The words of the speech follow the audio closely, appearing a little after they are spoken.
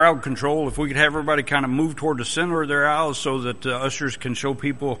crowd control, if we could have everybody kind of move toward the center of their aisles so that ushers can show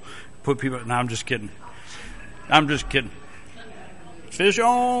people, put people. No, I'm just kidding. I'm just kidding. Fish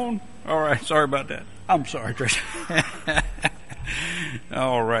on. All right. Sorry about that. I'm sorry, Tracy.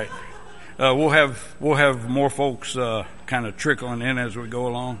 All right. We'll have more folks kind of trickling in as we go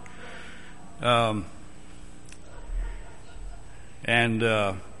along.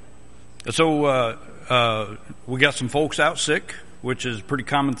 So we got some folks out sick, which is a pretty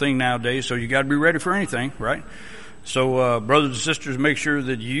common thing nowadays. So you got to be ready for anything, right? So brothers and sisters, make sure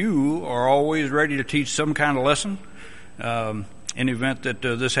that you are always ready to teach some kind of lesson. In the event that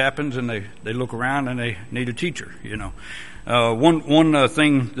this happens and they look around and they need a teacher, you know. One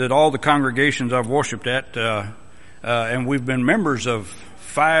thing that all the congregations I've worshiped at, and we've been members of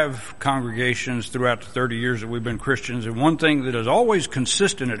 5 congregations throughout the 30 years that we've been Christians, and one thing that is always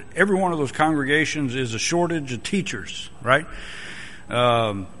consistent at every one of those congregations is a shortage of teachers, right?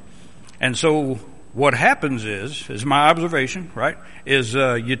 And so what happens is my observation, right, is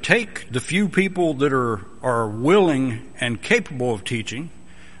you take the few people that are willing and capable of teaching,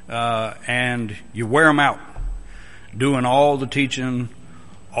 and you wear them out, doing all the teaching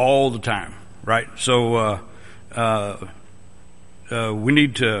all the time, right? So we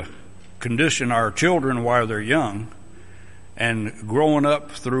need to condition our children while they're young and growing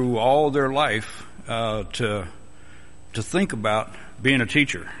up through all their life to think about being a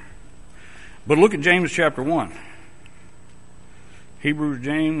teacher. But look at James chapter 1.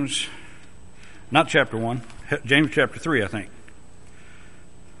 James chapter 3, I think.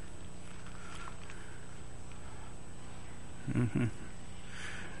 Mm-hmm.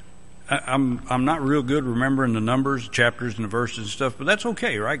 I'm not real good remembering the numbers, chapters, and the verses and stuff, but that's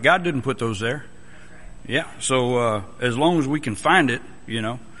okay, right? God didn't put those there. Yeah, so as long as we can find it, you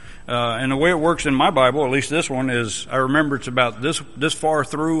know. And the way it works in my Bible, at least this one, is I remember it's about this far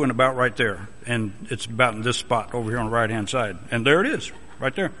through and about right there. And it's about in this spot over here on the right-hand side. And there it is,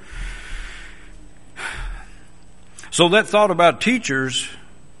 right there. So that thought about teachers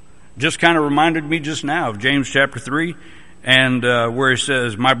just kind of reminded me just now of James chapter 3, and where he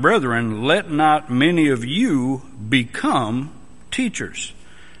says, "My brethren, let not many of you become teachers,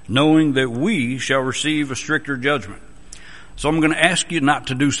 knowing that we shall receive a stricter judgment." So I'm going to ask you not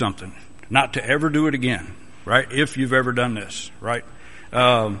to do something, not to ever do it again, right? If you've ever done this, right?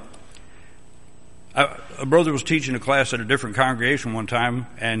 A brother was teaching a class at a different congregation one time,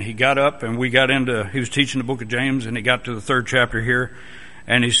 and he got up and he was teaching the book of James, and he got to the 3rd chapter here,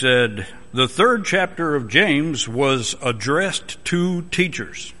 and he said, the 3rd chapter of James was addressed to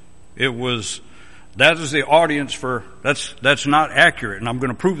teachers. That is the audience for, that's not accurate, and I'm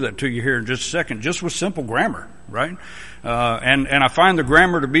going to prove that to you here in just a second, just with simple grammar, right? And I find the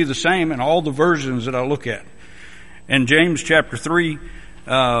grammar to be the same in all the versions that I look at. In James chapter 3,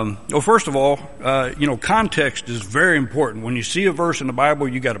 first of all, context is very important. When you see a verse in the Bible,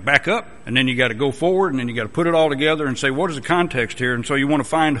 you got to back up, and then you got to go forward, and then you got to put it all together and say, what is the context here? And so you want to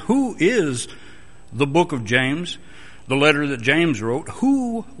find who is the book of James, the letter that James wrote.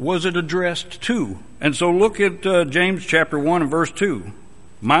 Who was it addressed to? And so look at James chapter 1 and verse 2.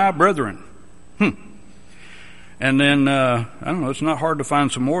 My brethren. And then, I don't know, it's not hard to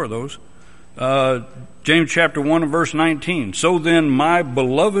find some more of those. James chapter 1 and verse 19. So then, my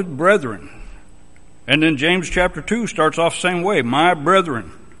beloved brethren. And then James chapter 2 starts off the same way. My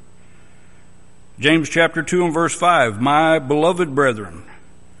brethren. James chapter 2 and verse 5. My beloved brethren.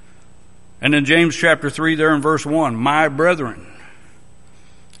 And then James chapter 3 there in verse 1. My brethren.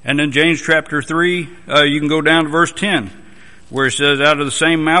 And then James chapter 3, you can go down to verse 10. Where it says, out of the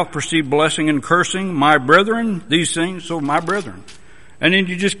same mouth proceed blessing and cursing. My brethren, these things, so my brethren. And then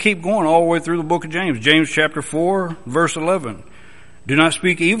you just keep going all the way through the book of James. James chapter 4, verse 11. Do not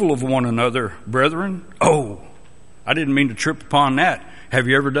speak evil of one another, brethren. Oh, I didn't mean to trip upon that. Have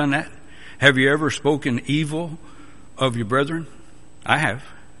you ever done that? Have you ever spoken evil of your brethren? I have.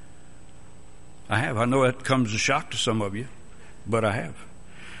 I know that comes as a shock to some of you, but I have.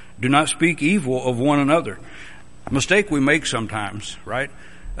 Do not speak evil of one another. A mistake we make sometimes, right?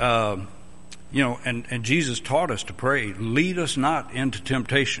 And Jesus taught us to pray, lead us not into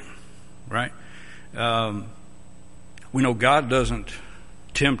temptation, right? We know God doesn't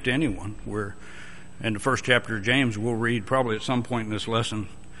tempt anyone. We're in the 1st chapter of James. We'll read probably at some point in this lesson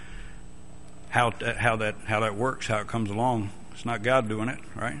how that works, how it comes along. It's not God doing it,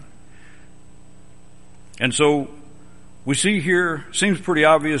 right? And so we see here, seems pretty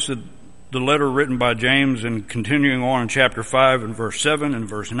obvious that the letter written by James and continuing on in chapter 5 and verse 7 and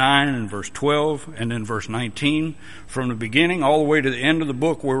verse 9 and verse 12 and then verse 19, from the beginning all the way to the end of the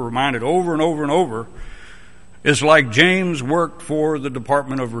book, we're reminded over and over and over It's like James worked for the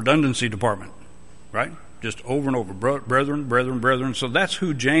Department of Redundancy Department, right? Just over and over, brethren, brethren, brethren. So that's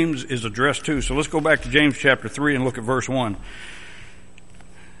who James is addressed to. So let's go back to James chapter 3 and look at verse 1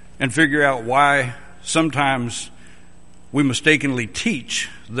 and figure out why sometimes we mistakenly teach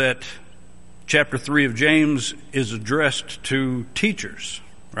that chapter 3 of James is addressed to teachers,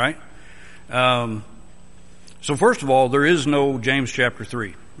 right? So first of all, there is no James chapter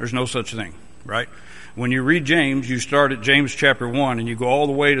 3. There's no such thing, right? When you read James, you start at James chapter 1 and you go all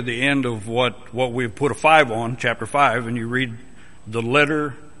the way to the end of what we've put a 5 on, chapter 5, and you read the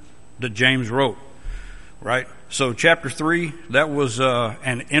letter that James wrote, right? So chapter 3, that was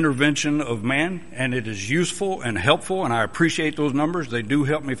an intervention of man, and it is useful and helpful, and I appreciate those numbers. They do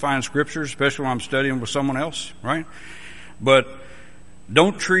help me find scripture, especially when I'm studying with someone else, right? But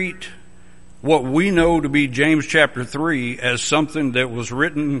don't treat what we know to be James chapter 3 as something that was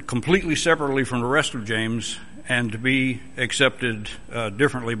written completely separately from the rest of James and to be accepted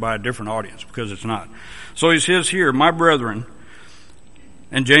differently by a different audience, because it's not. So he says here, my brethren,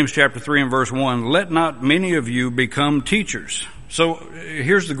 in James chapter 3 and verse 1, let not many of you become teachers. So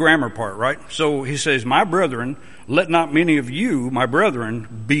here's the grammar part, right? So he says, my brethren, let not many of you, my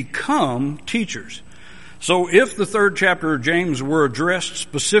brethren, become teachers. So if the 3rd chapter of James were addressed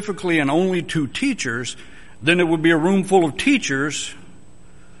specifically and only to teachers, then it would be a room full of teachers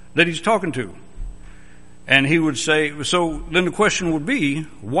that he's talking to. And he would say, so then the question would be,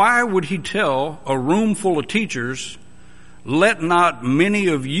 why would he tell a room full of teachers, let not many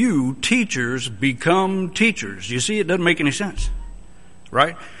of you teachers become teachers? You see, it doesn't make any sense,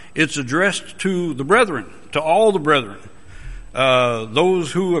 right? It's addressed to the brethren, to all the brethren,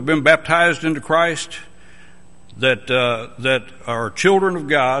 those who have been baptized into Christ, that are children of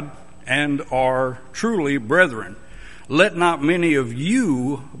God and are truly brethren. Let not many of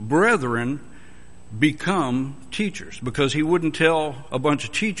you, brethren, become teachers, because he wouldn't tell a bunch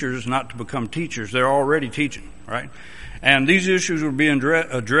of teachers not to become teachers. They're already teaching, right? And these issues were being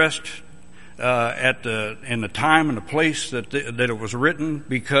addressed in the time and the place that it was written,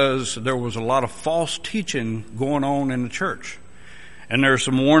 because there was a lot of false teaching going on in the church. And there are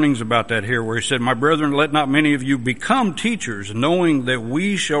some warnings about that here, where he said, my brethren, let not many of you become teachers, knowing that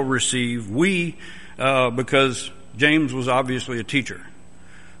we shall receive, because James was obviously a teacher,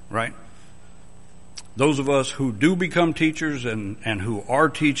 right? Those of us who do become teachers and who are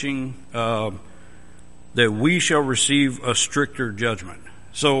teaching, that we shall receive a stricter judgment.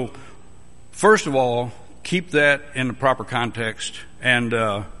 So, first of all, keep that in the proper context, and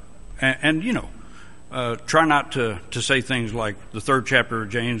you know, try not to say things like the 3rd chapter of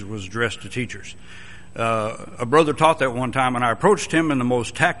James was addressed to teachers. A brother taught that one time, and I approached him in the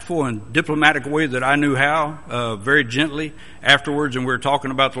most tactful and diplomatic way that I knew how, very gently afterwards, and we were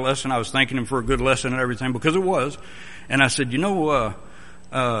talking about the lesson. I was thanking him for a good lesson and everything, because it was. And I said, you know,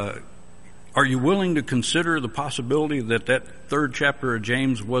 are you willing to consider the possibility that 3rd chapter of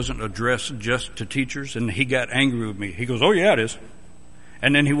James wasn't addressed just to teachers? And he got angry with me. He goes, oh yeah, it is.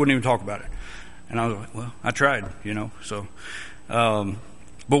 And then he wouldn't even talk about it. And I was like, well, I tried, you know, so,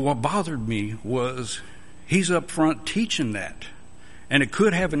 but what bothered me was he's up front teaching that, and it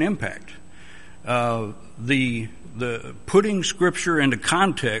could have an impact. The putting scripture into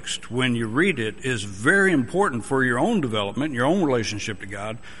context when you read it is very important for your own development, your own relationship to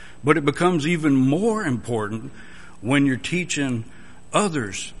God, but it becomes even more important when you're teaching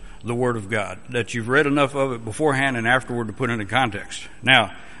others the Word of God, that you've read enough of it beforehand and afterward to put it in context.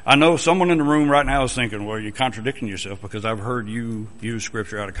 Now, I know someone in the room right now is thinking, well, you're contradicting yourself, because I've heard you use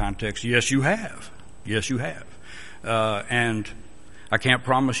scripture out of context. Yes, you have. Yes, you have. And I can't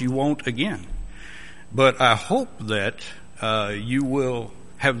promise you won't again. But I hope that you will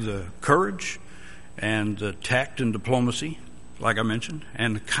have the courage and the tact and diplomacy, like I mentioned,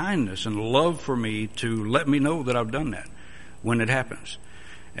 and the kindness and love for me to let me know that I've done that when it happens.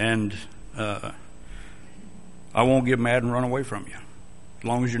 And I won't get mad and run away from you, as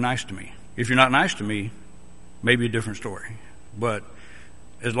long as you're nice to me. If you're not nice to me, maybe a different story. But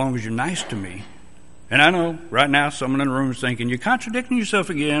as long as you're nice to me, and I know right now someone in the room is thinking, you're contradicting yourself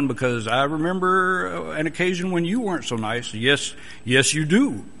again, because I remember an occasion when you weren't so nice. Yes, you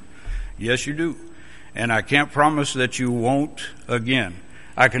do. Yes, you do. And I can't promise that you won't again.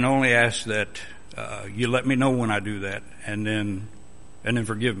 I can only ask that you let me know when I do that, and then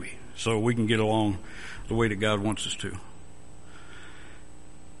forgive me, so we can get along the way that God wants us to.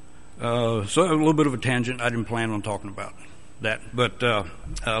 So a little bit of a tangent. I didn't plan on talking about that, but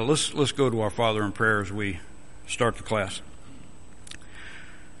let's go to our Father in prayer as we start the class.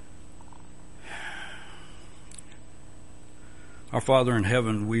 Our Father in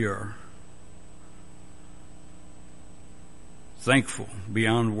heaven, we are thankful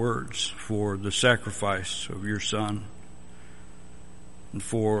beyond words for the sacrifice of your Son and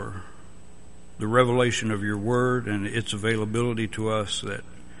for the revelation of your word and its availability to us that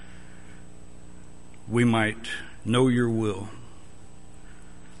we might know your will.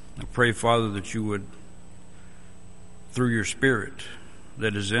 I pray, Father, that you would, through your Spirit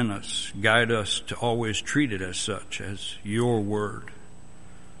that is in us, guide us to always treat it as such, as your word,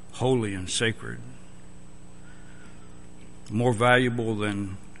 holy and sacred, more valuable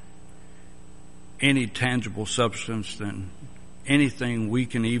than any tangible substance, than anything we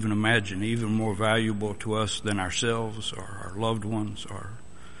can even imagine, even more valuable to us than ourselves or our loved ones or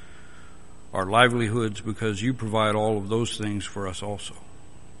our livelihoods, because you provide all of those things for us also.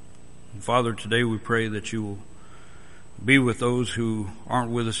 And Father, today we pray that you will be with those who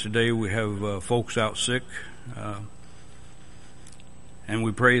aren't with us today. We have folks out sick, and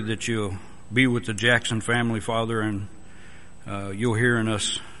we pray that you'll be with the Jackson family, Father, and you'll hear in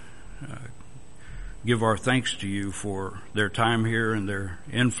us give our thanks to you for their time here and their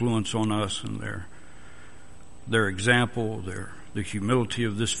influence on us and their example, the humility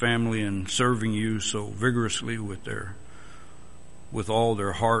of this family in serving you so vigorously with all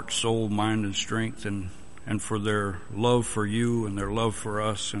their heart, soul, mind, and strength, and for their love for you and their love for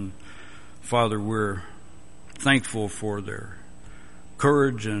us. And Father, we're thankful for their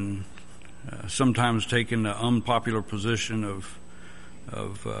courage and sometimes taking the unpopular position of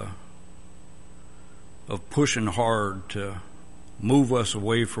pushing hard to move us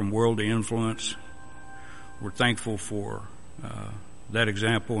away from worldly influence. We're thankful for that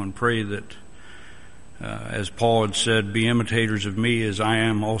example and pray that, as Paul had said, be imitators of me as I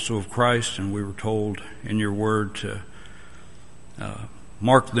am also of Christ. And we were told in your word to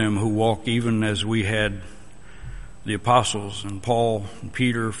mark them who walk even as we had the apostles and Paul and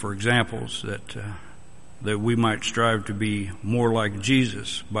Peter for examples, that we might strive to be more like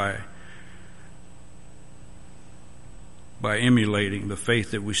Jesus by emulating the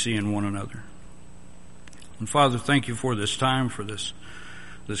faith that we see in one another. And Father, thank you for this time, for this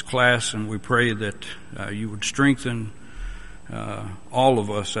class, and we pray that you would strengthen all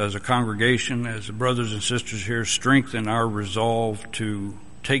of us as a congregation, as the brothers and sisters here, strengthen our resolve to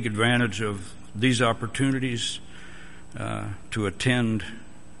take advantage of these opportunities to attend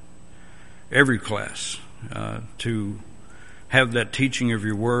every class, to have that teaching of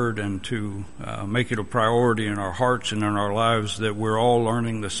your word, and to make it a priority in our hearts and in our lives that we're all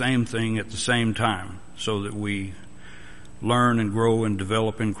learning the same thing at the same time, so that we learn and grow and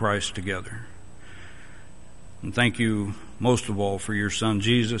develop in Christ together. And thank you most of all for your Son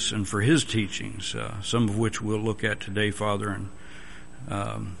Jesus and for his teachings, some of which we'll look at today, Father,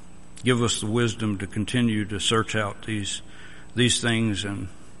 and give us the wisdom to continue to search out these things and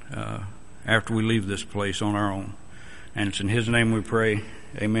after we leave this place on our own. And it's in his name we pray.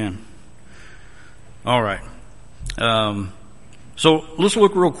 Amen. All right. So let's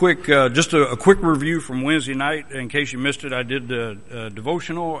look real quick, just a quick review from Wednesday night. In case you missed it, I did the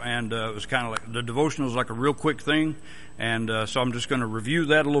devotional, and it was kind of like, the devotional is like a real quick thing. And so I'm just going to review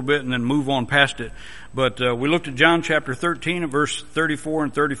that a little bit and then move on past it. But we looked at John chapter 13 and verse 34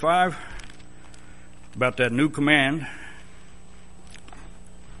 and 35 about that new command.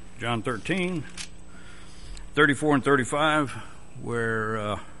 John 13, 34 and 35,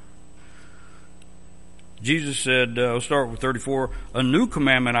 where Jesus said, I'll start with 34, a new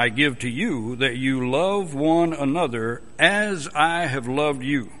commandment I give to you, that you love one another as I have loved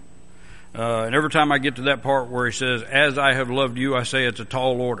you. And every time I get to that part where he says, as I have loved you, I say it's a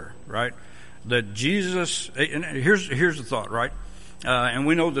tall order, right? That Jesus, and here's the thought, right? And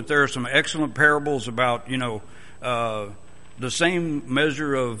we know that there are some excellent parables about, the same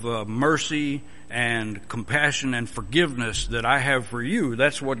measure of mercy and compassion and forgiveness that I have for you.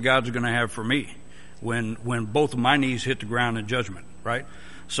 That's what God's going to have for me when both of my knees hit the ground in judgment, right?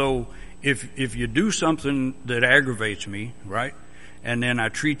 So if you do something that aggravates me, right, and then I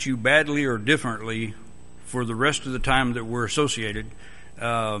treat you badly or differently for the rest of the time that we're associated,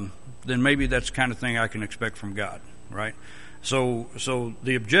 then maybe that's the kind of thing I can expect from God, right? So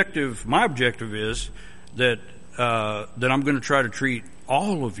my objective is that I'm going to try to treat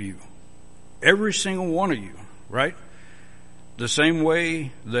all of you, every single one of you, right, the same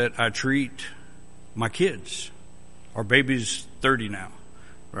way that I treat my kids. Our baby's 30 now,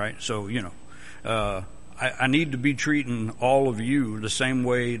 right? So, I need to be treating all of you the same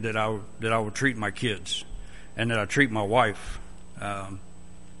way that I would treat my kids, and that I treat my wife.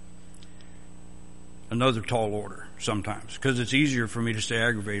 Another tall order sometimes, because it's easier for me to stay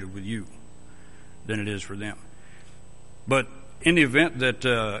aggravated with you than it is for them. But in the event that,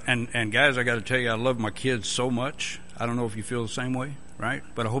 and guys, I got to tell you, I love my kids so much. I don't know if you feel the same way, right?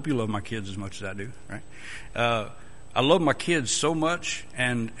 But I hope you love my kids as much as I do, right? I love my kids so much,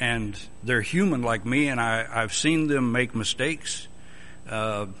 and they're human like me, and I've seen them make mistakes,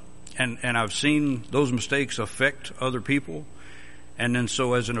 and I've seen those mistakes affect other people. And then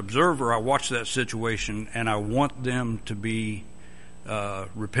so as an observer, I watch that situation, and I want them to be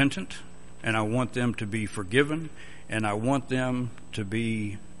repentant, and I want them to be forgiven, and I want them to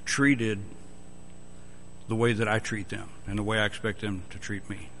be treated the way that I treat them and the way I expect them to treat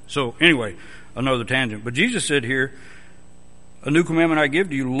me. So anyway, another tangent. But Jesus said here, a new commandment I give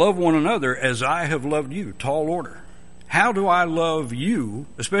to you, love one another as I have loved you. Tall order. How do I love you,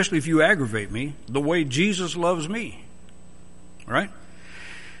 especially if you aggravate me, the way Jesus loves me? Right?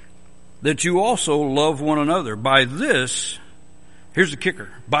 That you also love one another. By this, here's the kicker.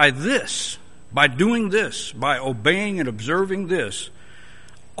 By this, by doing this, by obeying and observing this,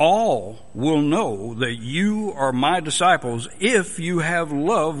 all will know that you are my disciples if you have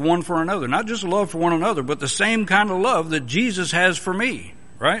love one for another. Not just love for one another, but the same kind of love that Jesus has for me,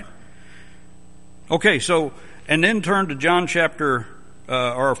 right? Okay, so, and then turn to John chapter,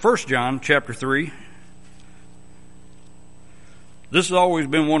 or 1 John chapter 3. This has always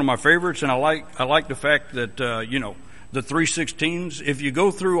been one of my favorites, and I like the fact that, the 3:16s, if you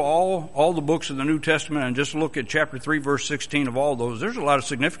go through all the books of the New Testament and just look at chapter 3, verse 16 of all those, there's a lot of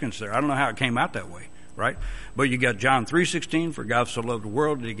significance there. I don't know how it came out that way, right? But you got John 3:16, for God so loved the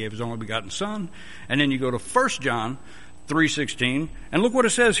world that he gave his only begotten Son. And then you go to 1 John 3:16, and look what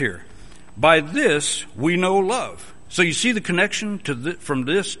it says here. By this we know love. So you see the connection from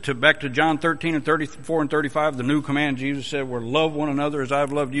this to back to John 13 and 34 and 35, the new command Jesus said, we're love one another as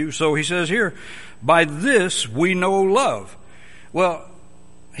I've loved you. So he says here, by this we know love. Well,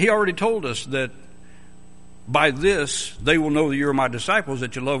 he already told us that by this they will know that you're my disciples,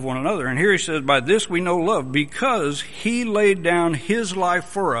 that you love one another. And here he says, by this we know love, because he laid down his life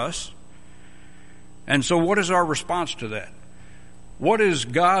for us. And so what is our response to that? What is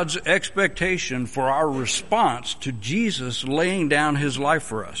God's expectation for our response to Jesus laying down his life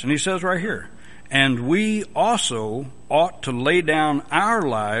for us? And he says right here, and we also ought to lay down our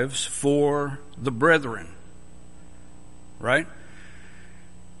lives for the brethren. Right?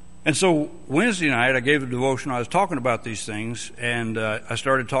 And so Wednesday night I gave a devotion. I was talking about these things, and I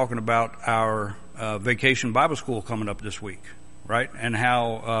started talking about our vacation Bible school coming up this week. Right? And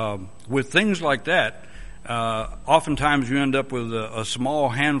how with things like that, oftentimes you end up with a small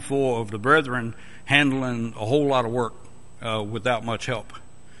handful of the brethren handling a whole lot of work without much help.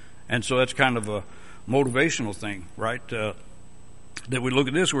 And so that's kind of a motivational thing, right? That we look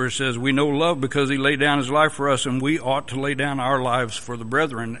at this where it says, we know love because he laid down his life for us, and we ought to lay down our lives for the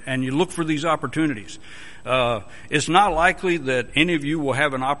brethren. And you look for these opportunities. It's not likely that any of you will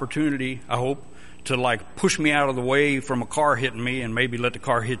have an opportunity, I hope, to like push me out of the way from a car hitting me and maybe let the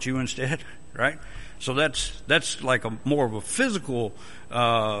car hit you instead, right? So that's like a more of a physical,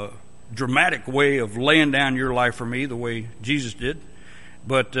 dramatic way of laying down your life for me, the way Jesus did.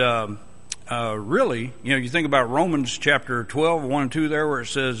 But really, you think about Romans chapter 12, 1 and 2 there, where it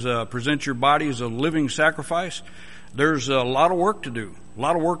says, present your body as a living sacrifice. There's a lot of work to do, a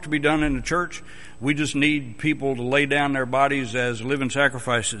lot of work to be done in the church. We just need people to lay down their bodies as living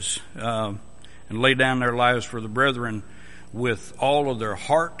sacrifices and lay down their lives for the brethren with all of their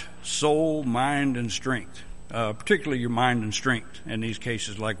heart, soul, mind, and strength, particularly your mind and strength in these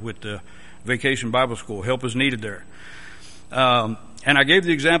cases, like with the Vacation Bible School. Help is needed there. And I gave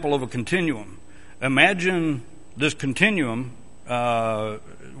the example of a continuum. Imagine this continuum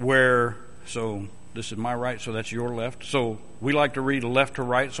where, so this is my right, so that's your left. So we like to read left to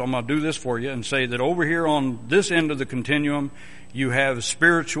right, so I'm going to do this for you and say that over here on this end of the continuum, you have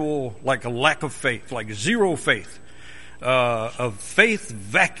spiritual, like a lack of faith, like zero faith. Of faith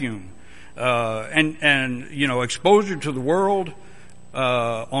vacuum, and exposure to the world,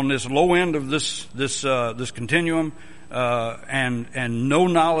 on this low end of this continuum, and no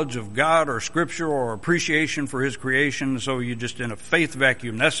knowledge of God or Scripture or appreciation for His creation. So you're just in a faith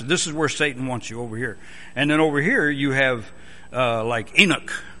vacuum. This is where Satan wants you over here. And then over here you have, like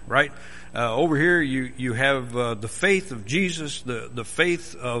Enoch, right? Over here you have the faith of Jesus, the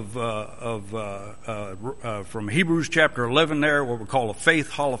faith of from Hebrews chapter 11 there, what we call a faith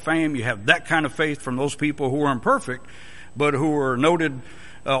hall of fame. You have that kind of faith from those people who are imperfect, but who are noted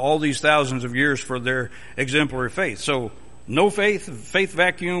all these thousands of years for their exemplary faith. So no faith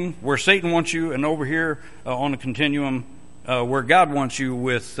vacuum where Satan wants you, and over here on the continuum where God wants you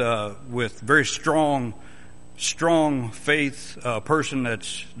with very strong faith, person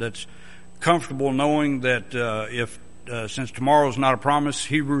that's comfortable knowing that if since tomorrow is not a promise,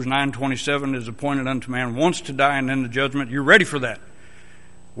 Hebrews 9:27 is appointed unto man once to die and then the judgment. You're ready for that.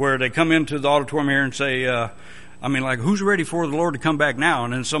 Where they come into the auditorium here and say, who's ready for the Lord to come back now?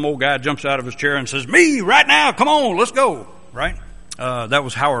 And then some old guy jumps out of his chair and says, me, right now, come on, let's go, right? That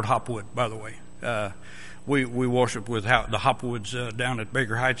was Howard Hopwood, by the way. We worship with the Hopwoods down at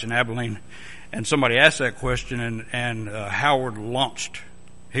Baker Heights in Abilene. And somebody asked that question, and Howard launched.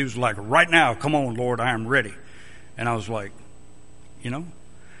 He was like, right now, come on, Lord, I am ready. And I was like,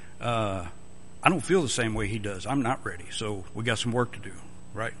 I don't feel the same way he does. I'm not ready. So we got some work to do,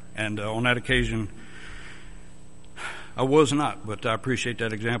 right? And on that occasion, I was not, but I appreciate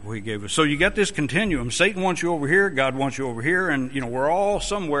that example he gave us. So you got this continuum. Satan wants you over here, God wants you over here, and we're all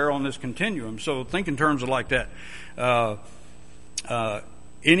somewhere on this continuum. So think in terms of like that.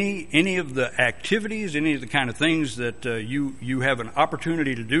 Any of the activities, any of the kind of things that you have an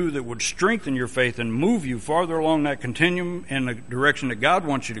opportunity to do that would strengthen your faith and move you farther along that continuum in the direction that God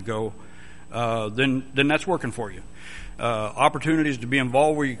wants you to go, then that's working for you. Opportunities to be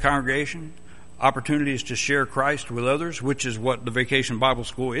involved with your congregation, opportunities to share Christ with others, which is what the Vacation Bible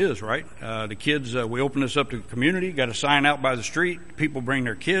School is, right? The kids, we open this up to the community, got a sign out by the street, people bring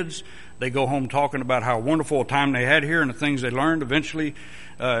their kids, they go home talking about how wonderful a time they had here and the things they learned. Eventually,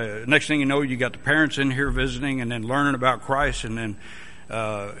 next thing you know, you got the parents in here visiting and then learning about Christ and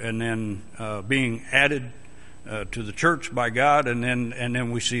then being added to the church by God, and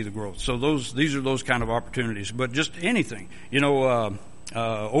then we see the growth. So these are those kind of opportunities. But just anything,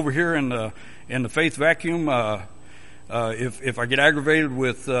 over here in the faith vacuum, if I get aggravated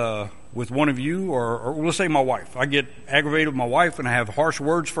with one of you, or let's say my wife, I get aggravated with my wife and I have harsh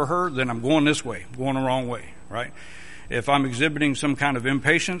words for her, then I'm going this way, I'm going the wrong way, right? If I'm exhibiting some kind of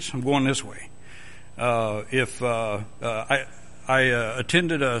impatience, I'm going this way. If I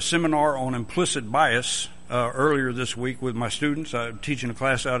attended a seminar on implicit bias earlier this week with my students. I'm teaching a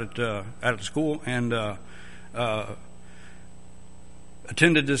class out at the school, and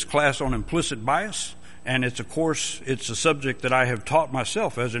attended this class on implicit bias. And it's a subject that I have taught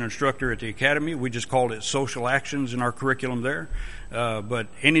myself as an instructor at the academy. We just called it social actions in our curriculum there. But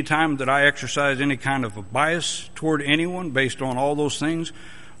any time that I exercise any kind of a bias toward anyone based on all those things,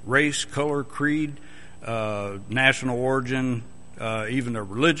 race, color, creed, national origin, even their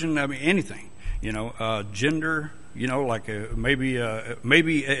religion, anything, gender, maybe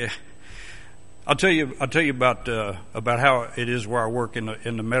I'll tell you about how it is where I work in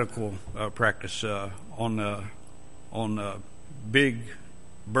the medical practice on big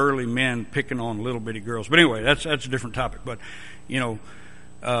burly men picking on little bitty girls. But anyway, that's a different topic. But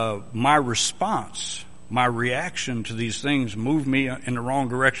my response, my reaction to these things move me in the wrong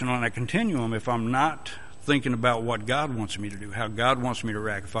direction on that continuum if I'm not thinking about what God wants me to do, how God wants me to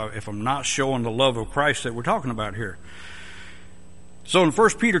react, if I'm not showing the love of Christ that we're talking about here. So in 1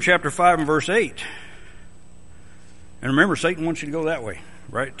 Peter chapter 5 and verse 8, and remember, Satan wants you to go that way,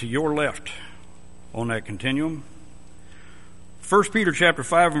 right, to your left on that continuum. 1 Peter chapter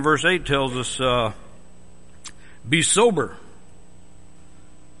 5 and verse 8 tells us, be sober.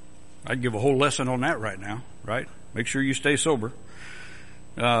 I'd give a whole lesson on that right now, right? Make sure you stay sober.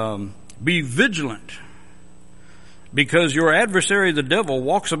 Be vigilant, because your adversary, the devil,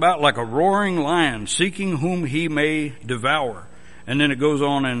 walks about like a roaring lion, seeking whom he may devour. And then it goes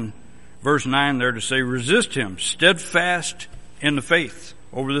on in verse 9 there to say, resist him, steadfast in the faith,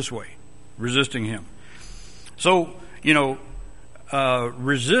 over this way, resisting him. So,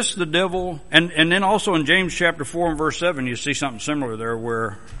 resist the devil. And then also in James chapter 4 and verse 7, you see something similar there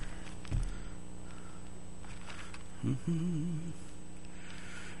where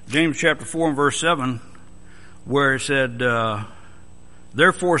James chapter 4 and verse 7, where it said,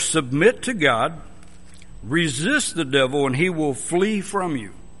 therefore submit to God, resist the devil, and he will flee from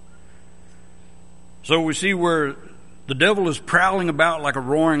you. So we see where the devil is prowling about like a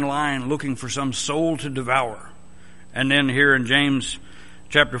roaring lion looking for some soul to devour. And then here in James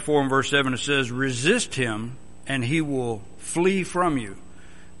chapter 4 and verse 7 it says, resist him and he will flee from you.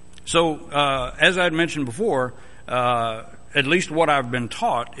 So as I had mentioned before, at least what I've been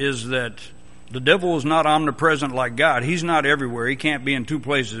taught is that the devil is not omnipresent like God. He's not everywhere. He can't be in two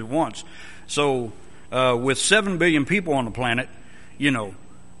places at once. So with 7 billion people on the planet,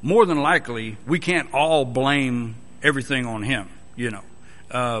 more than likely we can't all blame everything on him,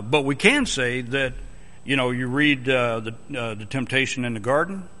 but we can say that, you read the temptation in the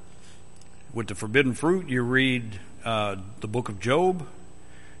garden with the forbidden fruit. You read the book of Job.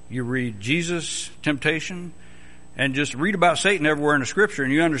 You read Jesus' temptation. and just read about Satan everywhere in the Scripture,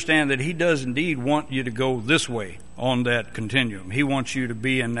 and you understand that he does indeed want you to go this way on that continuum. He wants you to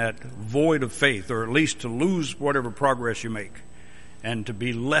be in that void of faith, or at least to lose whatever progress you make, and to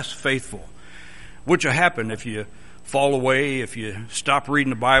be less faithful, which will happen if you fall away, if you stop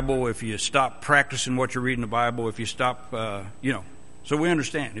reading the Bible, if you stop practicing what you're reading the Bible, if you stop, So we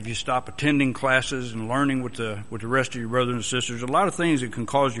understand if you stop attending classes and learning with the rest of your brothers and sisters, a lot of things that can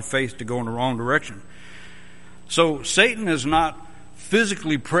cause your faith to go in the wrong direction. So Satan is not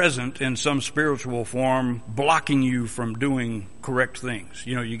physically present in some spiritual form, blocking you from doing correct things.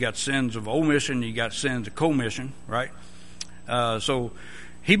 You got sins of omission, you got sins of commission, right? So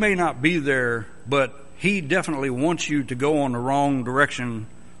he may not be there, but he definitely wants you to go on the wrong direction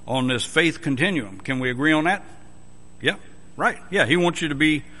on this faith continuum. Can we agree on that? Yeah, right. Yeah, he wants you to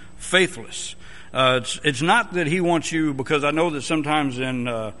be faithless. It's not that he wants you, because I know that sometimes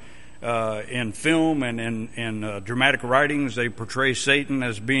in film and in dramatic writings, they portray Satan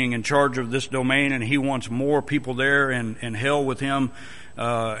as being in charge of this domain, and he wants more people there in hell with him,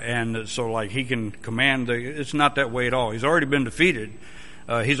 and so like he can command it's not that way at all. He's already been defeated.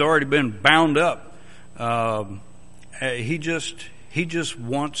 He's already been bound up. He just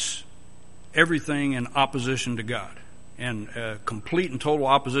wants everything in opposition to God, and complete and total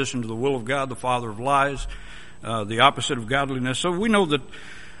opposition to the will of God, the father of lies, the opposite of godliness. So we know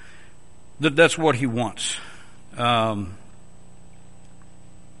that's what he wants. And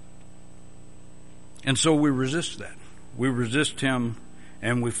so we resist that. We resist him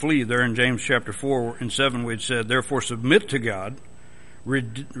and we flee. There in James chapter 4 and 7 we'd said, therefore submit to God,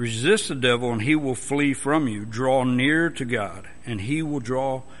 resist the devil and he will flee from you. Draw near to God and he will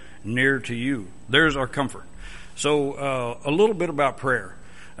draw near to you. There's our comfort. So a little bit about prayer.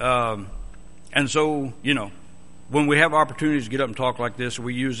 And so, when we have opportunities to get up and talk like this,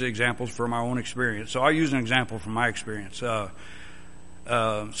 we use the examples from our own experience. So I'll use an example from my experience. So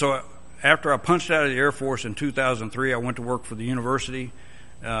after I punched out of the Air Force in 2003, I went to work for the university.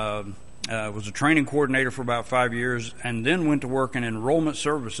 Was a training coordinator for about 5 years, and then went to work in enrollment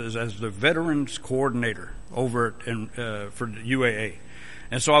services as the veterans coordinator over for the UAA.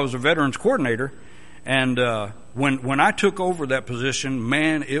 And so I was a veterans coordinator, and when I took over that position,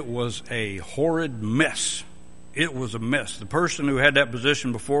 man, it was a horrid mess. It was a mess. The person who had that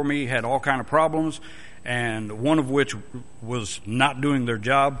position before me had all kind of problems, and one of which was not doing their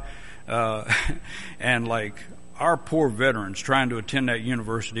job. And like our poor veterans trying to attend that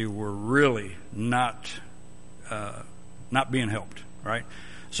university were really not being helped, right?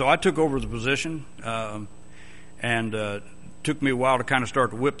 So I took over the position, and took me a while to kind of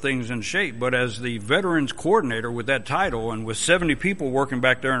start to whip things in shape. But as the veterans coordinator with that title, and with 70 people working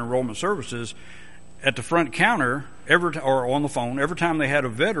back there in enrollment services, at the front counter, or on the phone, every time they had a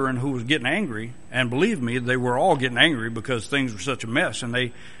veteran who was getting angry, and believe me, they were all getting angry because things were such a mess, and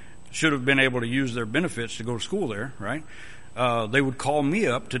they should have been able to use their benefits to go to school there, right? They would call me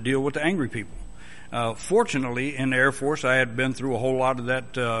up to deal with the angry people. Fortunately, in the Air Force, I had been through a whole lot of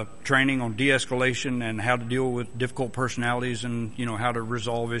that training on de-escalation and how to deal with difficult personalities, and how to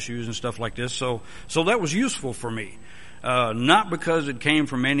resolve issues and stuff like this. So that was useful for me. Not because it came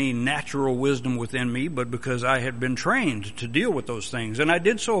from any natural wisdom within me, but because I had been trained to deal with those things, and I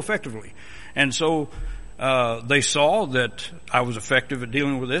did so effectively. And so they saw that I was effective at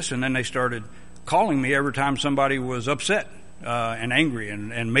dealing with this, and then they started calling me every time somebody was upset and angry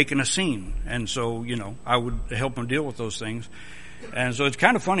and making a scene. And so, I would help them deal with those things. And so it's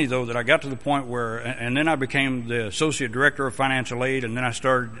kind of funny, though, that I got to the point where, and then I became the associate director of financial aid, and then I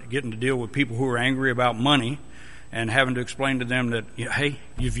started getting to deal with people who were angry about money, and having to explain to them that, hey,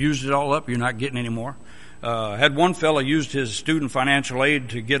 you've used it all up, you're not getting any more. Had one fellow used his student financial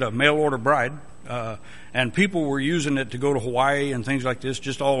aid to get a mail order bride, and people were using it to go to Hawaii and things like this,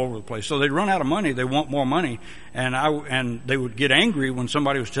 just all over the place. So they'd run out of money, they want more money, and they would get angry when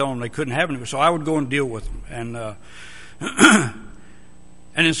somebody was telling them they couldn't have any. So I would go and deal with them. And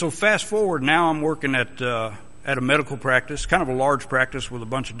and then so fast forward, now I'm working at a medical practice, kind of a large practice with a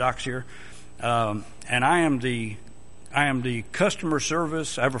bunch of docs here. And I am the customer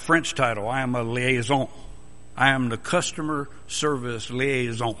service. I have a French title. I am a liaison. I am the customer service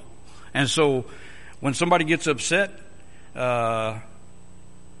liaison. And so when somebody gets upset, out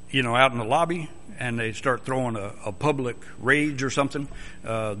in the lobby, and they start throwing a public rage or something,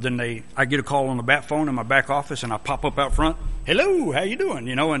 then I get a call on the bat phone in my back office, and I pop up out front. Hello, how you doing?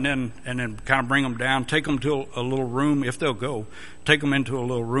 And then kind of bring them down, take them to a little room if they'll go, take them into a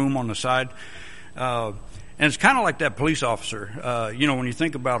little room on the side, and And it's kind of like that police officer. When you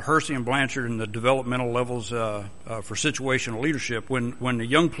think about Hersey and Blanchard and the developmental levels for situational leadership, when the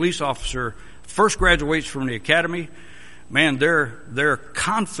young police officer first graduates from the academy, man, their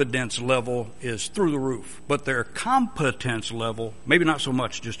confidence level is through the roof. But their competence level, maybe not so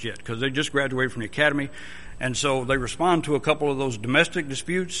much just yet, because they just graduated from the academy. And so they respond to a couple of those domestic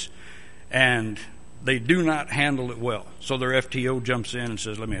disputes, and they do not handle it well. So their FTO jumps in and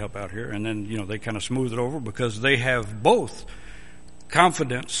says, let me help out here. And then, they kind of smooth it over because they have both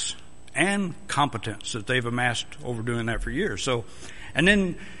confidence and competence that they've amassed over doing that for years. So, and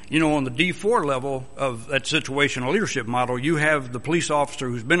then, on the D4 level of that situational leadership model, you have the police officer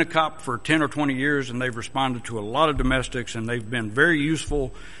who's been a cop for 10 or 20 years, and they've responded to a lot of domestics, and they've been very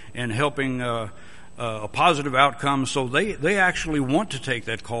useful in helping a positive outcome. So they actually want to take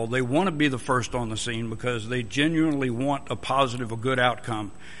that call. They want to be the first on the scene because they genuinely want a positive, a good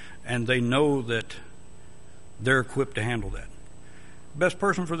outcome, and they know that they're equipped to handle that. Best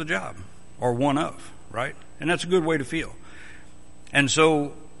person for the job, or one of, right? And that's a good way to feel. And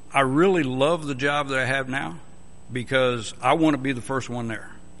so I really love the job that I have now because I want to be the first one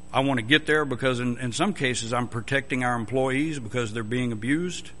there. I want to get there because in some cases I'm protecting our employees because they're being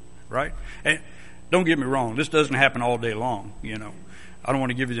abused, right? And don't get me wrong, this doesn't happen all day long, I don't want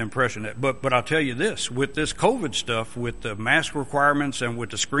to give you the impression that, but I'll tell you this, with this COVID stuff, with the mask requirements and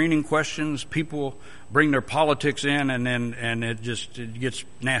with the screening questions, people bring their politics in and it gets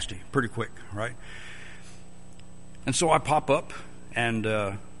nasty pretty quick, right? And so I pop up and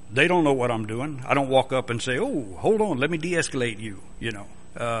they don't know what I'm doing. I don't walk up and say, oh, hold on, let me de-escalate you,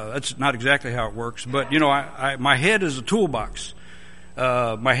 That's not exactly how it works, but my head is a toolbox.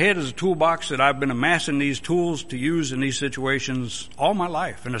 My head is a toolbox that I've been amassing these tools to use in these situations all my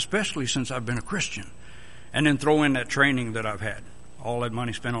life, and especially since I've been a Christian. And then throw in that training that I've had, all that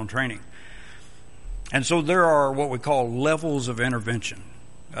money spent on training. And so there are what we call levels of intervention.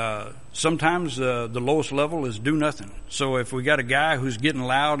 Sometimes the lowest level is do nothing. So if we got a guy who's getting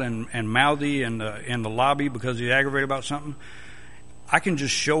loud and mouthy in the lobby because he's aggravated about something, I can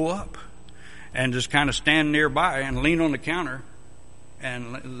just show up and just kind of stand nearby and lean on the counter,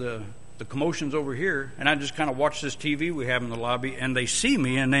 and the commotion's over here, and I just kind of watch this TV we have in the lobby, and they see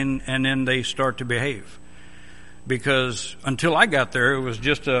me, and then they start to behave. Because until I got there, it was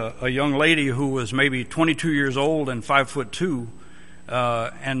just a young lady who was maybe 22 years old and 5'2",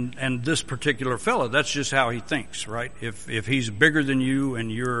 and this particular fella, that's just how he thinks, right? If he's bigger than you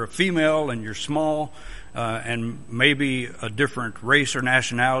and you're a female and you're small, and maybe a different race or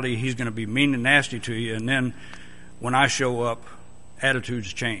nationality, he's going to be mean and nasty to you. And then when I show up,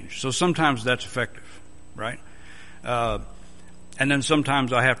 attitudes change. So sometimes that's effective, right? And then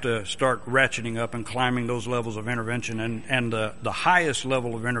sometimes I have to start ratcheting up and climbing those levels of intervention. And the highest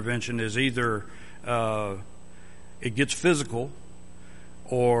level of intervention is either it gets physical,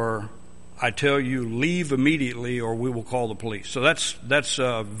 or I tell you leave immediately, or we will call the police. So that's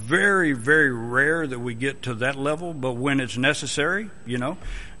very, very rare that we get to that level. But when it's necessary,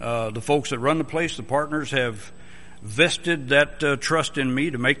 the folks that run the place, the partners, have vested that trust in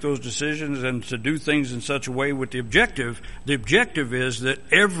me to make those decisions and to do things in such a way with the objective. The objective is that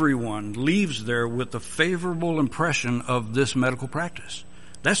everyone leaves there with a favorable impression of this medical practice.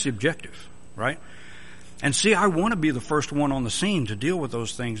 That's the objective, right? And see, I want to be the first one on the scene to deal with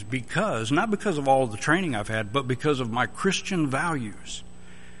those things not because of all of the training I've had, but because of my Christian values.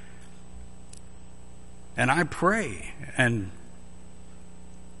 And I pray and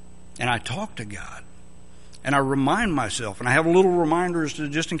I talk to God. And I remind myself, and I have little reminders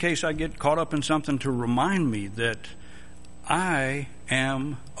just in case I get caught up in something, to remind me that I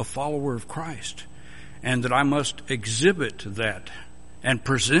am a follower of Christ and that I must exhibit that and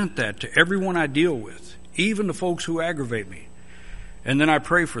present that to everyone I deal with, even the folks who aggravate me. And then I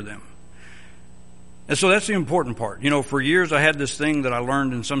pray for them. And so that's the important part. For years I had this thing that I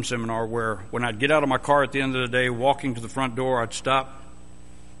learned in some seminar where when I'd get out of my car at the end of the day, walking to the front door, I'd stop,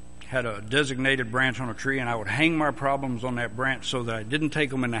 had a designated branch on a tree, and I would hang my problems on that branch so that I didn't take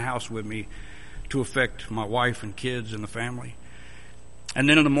them in the house with me to affect my wife and kids and the family. And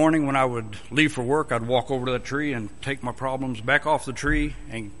then in the morning when I would leave for work, I'd walk over to that tree and take my problems back off the tree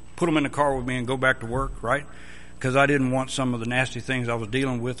and put them in the car with me and go back to work, right? Because I didn't want some of the nasty things I was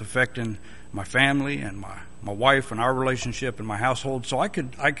dealing with affecting my family and my wife and our relationship and my household. So I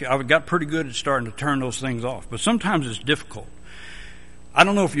got pretty good at starting to turn those things off. But sometimes it's difficult. I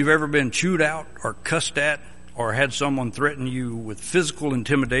don't know if you've ever been chewed out or cussed at or had someone threaten you with physical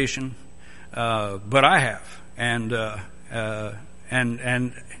intimidation, but I have, and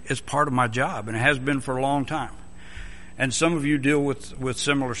it's part of my job, and it has been for a long time. And some of you deal with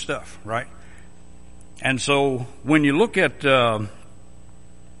similar stuff, right? And so when you look at,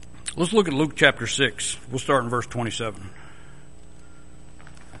 let's look at Luke chapter 6. We'll start in verse 27.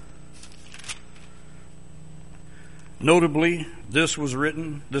 Notably, this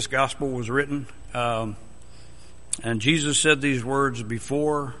gospel was written, and Jesus said these words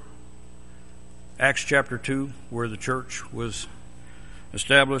before Acts chapter 2, where the church was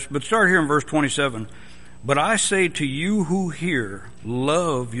established. But start here in verse 27. But I say to you who hear,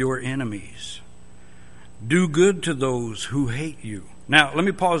 love your enemies. Do good to those who hate you. Now, let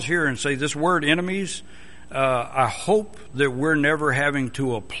me pause here and say this word enemies, I hope that we're never having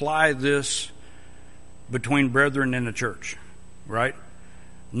to apply this between brethren in the church, right?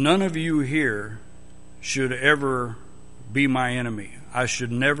 None of you here should ever be my enemy. I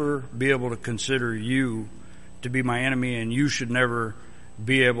should never be able to consider you to be my enemy, and you should never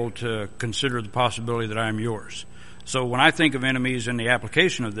be able to consider the possibility that I am yours. So when I think of enemies in the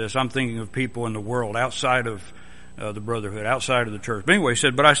application of this, I'm thinking of people in the world outside of the brotherhood, outside of the church. But anyway, he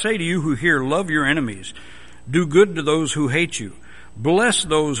said, but I say to you who hear, love your enemies. Do good to those who hate you. Bless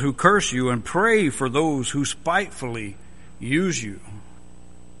those who curse you, and pray for those who spitefully use you.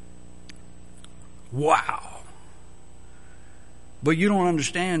 Wow. But you don't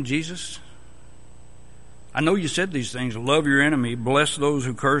understand, Jesus. I know you said these things. Love your enemy. Bless those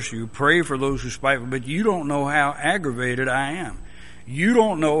who curse you. Pray for those who spitefully. But you don't know how aggravated I am. You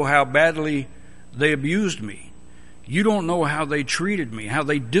don't know how badly they abused me. You don't know how they treated me, how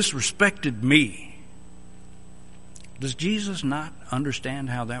they disrespected me. Does Jesus not understand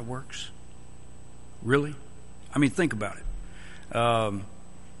how that works? Really? I mean, think about it.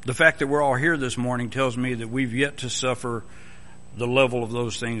 The fact that we're all here this morning tells me that we've yet to suffer the level of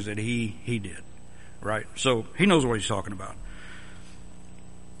those things that he did, right? So he knows what he's talking about.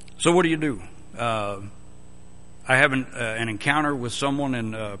 So what do? I have an encounter with someone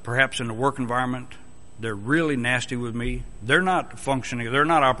in perhaps in the work environment. They're really nasty with me. They're not functioning. They're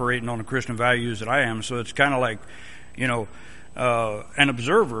not operating on the Christian values that I am. So it's kind of like, an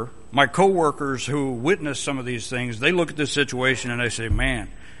observer. My coworkers who witness some of these things, they look at this situation and they say, man,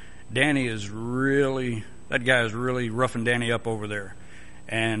 that guy is really roughing Danny up over there.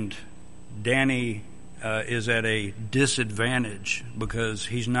 And Danny is at a disadvantage because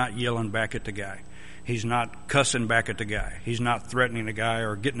he's not yelling back at the guy. He's not cussing back at the guy. He's not threatening the guy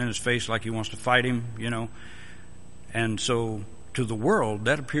or getting in his face like he wants to fight him, And so to the world,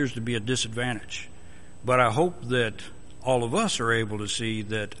 that appears to be a disadvantage. But I hope that all of us are able to see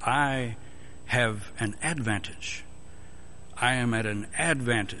that I have an advantage. I am at an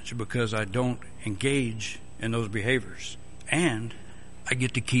advantage because I don't engage in those behaviors. And I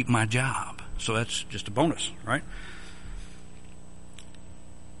get to keep my job. So that's just a bonus, right?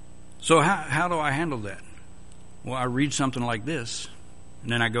 So how do I handle that? Well, I read something like this,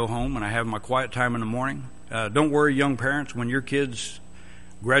 and then I go home and I have my quiet time in the morning. Don't worry, young parents, when your kids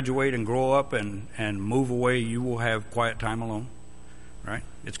graduate and grow up and move away, you will have quiet time alone, right?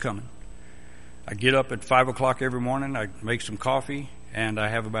 It's coming. I get up at 5 o'clock every morning, I make some coffee, and I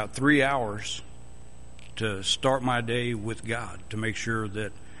have about 3 hours to start my day with God, to make sure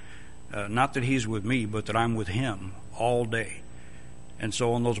that, not that He's with me, but that I'm with Him all day. And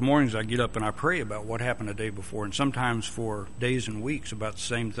so on those mornings, I get up and I pray about what happened the day before, and sometimes for days and weeks about the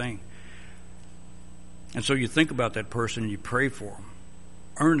same thing. And so you think about that person and you pray for them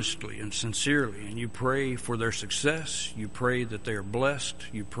earnestly and sincerely, and you pray for their success. You pray that they are blessed.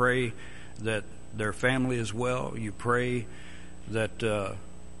 You pray that their family is well. You pray that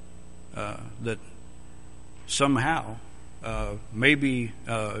that somehow maybe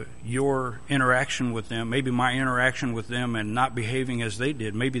your interaction with them, maybe my interaction with them and not behaving as they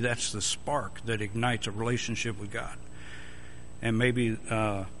did, maybe that's the spark that ignites a relationship with God. And maybe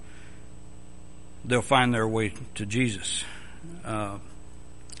they'll find their way to Jesus.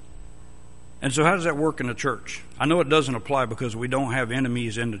 And so how does that work in the church? I know it doesn't apply because we don't have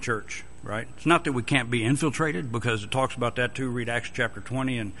enemies in the church, right? It's not that we can't be infiltrated, because it talks about that too. Read Acts chapter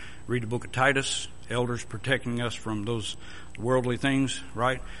 20 and read the book of Titus. Elders protecting us from those worldly things,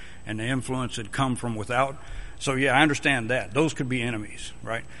 right? And the influence that come from without. So yeah, I understand that. Those could be enemies,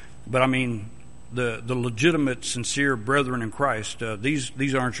 right? But I mean, the legitimate, sincere brethren in Christ,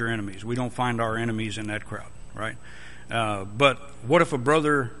 these aren't your enemies. We don't find our enemies in that crowd, right? But what if a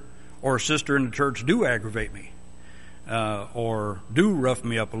brother or a sister in the church do aggravate me, or do rough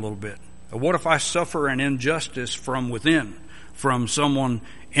me up a little bit? What if I suffer an injustice from within, from someone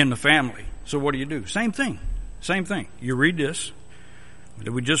in the family? So what do? Same thing. You read this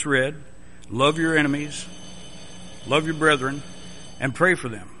that we just read. Love your enemies, love your brethren, and pray for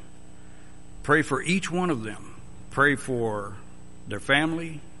them. Pray for each one of them. Pray for their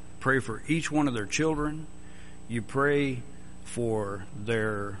family. pray for each one of their children. You pray for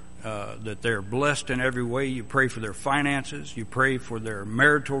their that they're blessed in every way. You pray for their finances. You pray for their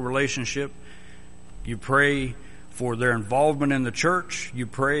marital relationship. You pray for their involvement in the church. You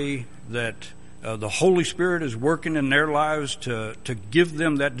pray that the Holy Spirit is working in their lives to give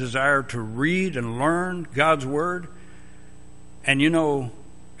them that desire to read and learn God's Word. And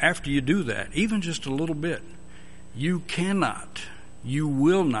after you do that, even just a little bit, you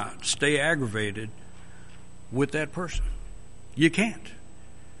will not stay aggravated with that person. You can't,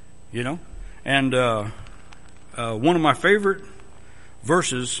 And one of my favorite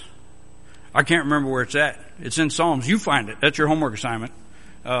verses, I can't remember where it's at. It's in Psalms. You find it. That's your homework assignment,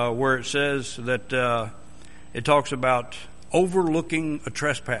 where it says that it talks about overlooking a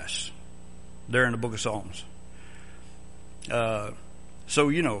trespass there in the book of Psalms.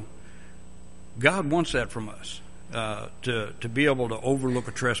 So, God wants that from us, to be able to overlook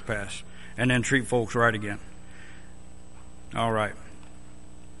a trespass and then treat folks right again. All right.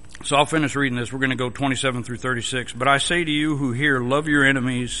 So I'll finish reading this. We're going to go 27 through 36. But I say to you who hear, love your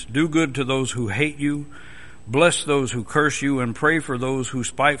enemies, do good to those who hate you, bless those who curse you, and pray for those who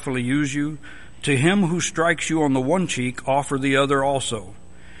spitefully use you. To him who strikes you on the one cheek, offer the other also.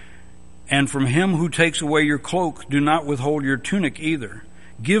 And from him who takes away your cloak, do not withhold your tunic either.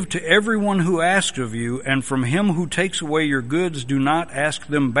 Give to everyone who asks of you, and from him who takes away your goods, do not ask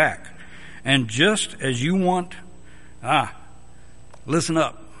them back. And just as you want, listen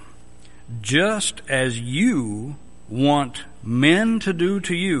up. Just as you want men to do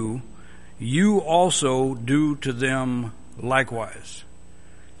to you, you also do to them likewise.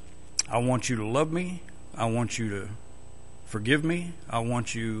 I want you to love me. I want you to forgive me. I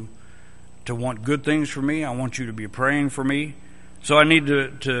want you to want good things for me. I want you to be praying for me. So I need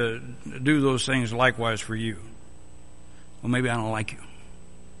to do those things likewise for you. Well, maybe I don't like you.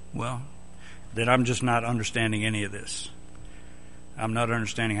 Well, then I'm just not understanding any of this. I'm not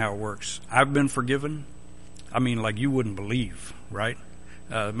understanding how it works. I've been forgiven. I mean, like you wouldn't believe, right?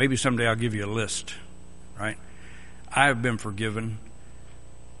 Maybe someday I'll give you a list, right? I have been forgiven.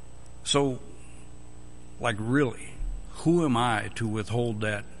 So, like really, who am I to withhold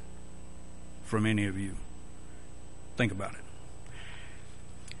that from any of you? Think about it.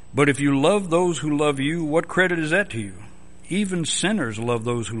 But if you love those who love you, what credit is that to you? Even sinners love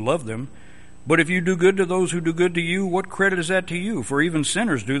those who love them. But if you do good to those who do good to you, what credit is that to you? For even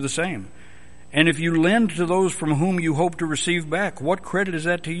sinners do the same. And if you lend to those from whom you hope to receive back, what credit is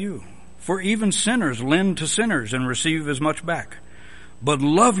that to you? For even sinners lend to sinners and receive as much back. But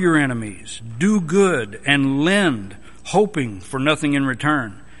love your enemies, do good, and lend, hoping for nothing in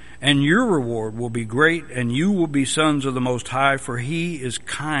return. And your reward will be great, and you will be sons of the Most High, for he is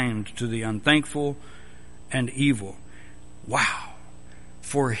kind to the unthankful and evil. Wow.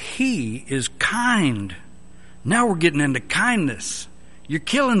 For he is kind. Now we're getting into kindness. You're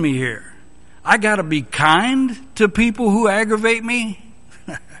killing me here. I got to be kind to people who aggravate me?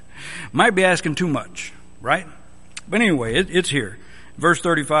 Might be asking too much, right? But anyway, it's here. Verse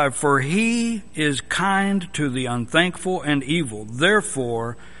 35, for he is kind to the unthankful and evil.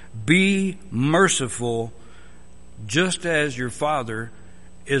 Therefore, be merciful, just as your Father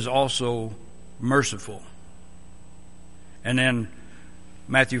is also merciful. And then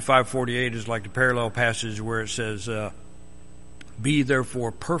Matthew 5:48 is like the parallel passage where it says, be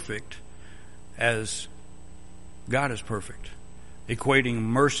therefore perfect as God is perfect, equating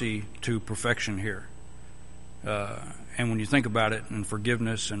mercy to perfection here. And when you think about it, and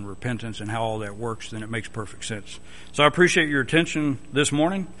forgiveness and repentance and how all that works, then it makes perfect sense. So I appreciate your attention this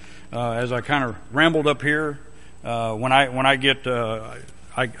morning. As I kind of rambled up here, when I get,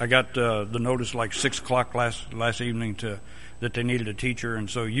 I got the notice like 6 o'clock last evening that they needed a teacher, and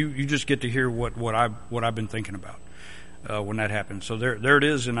so you just get to hear what I've been thinking about when that happens. So there it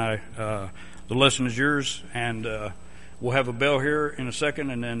is, and the lesson is yours, and we'll have a bell here in a second,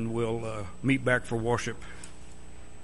 and then we'll meet back for worship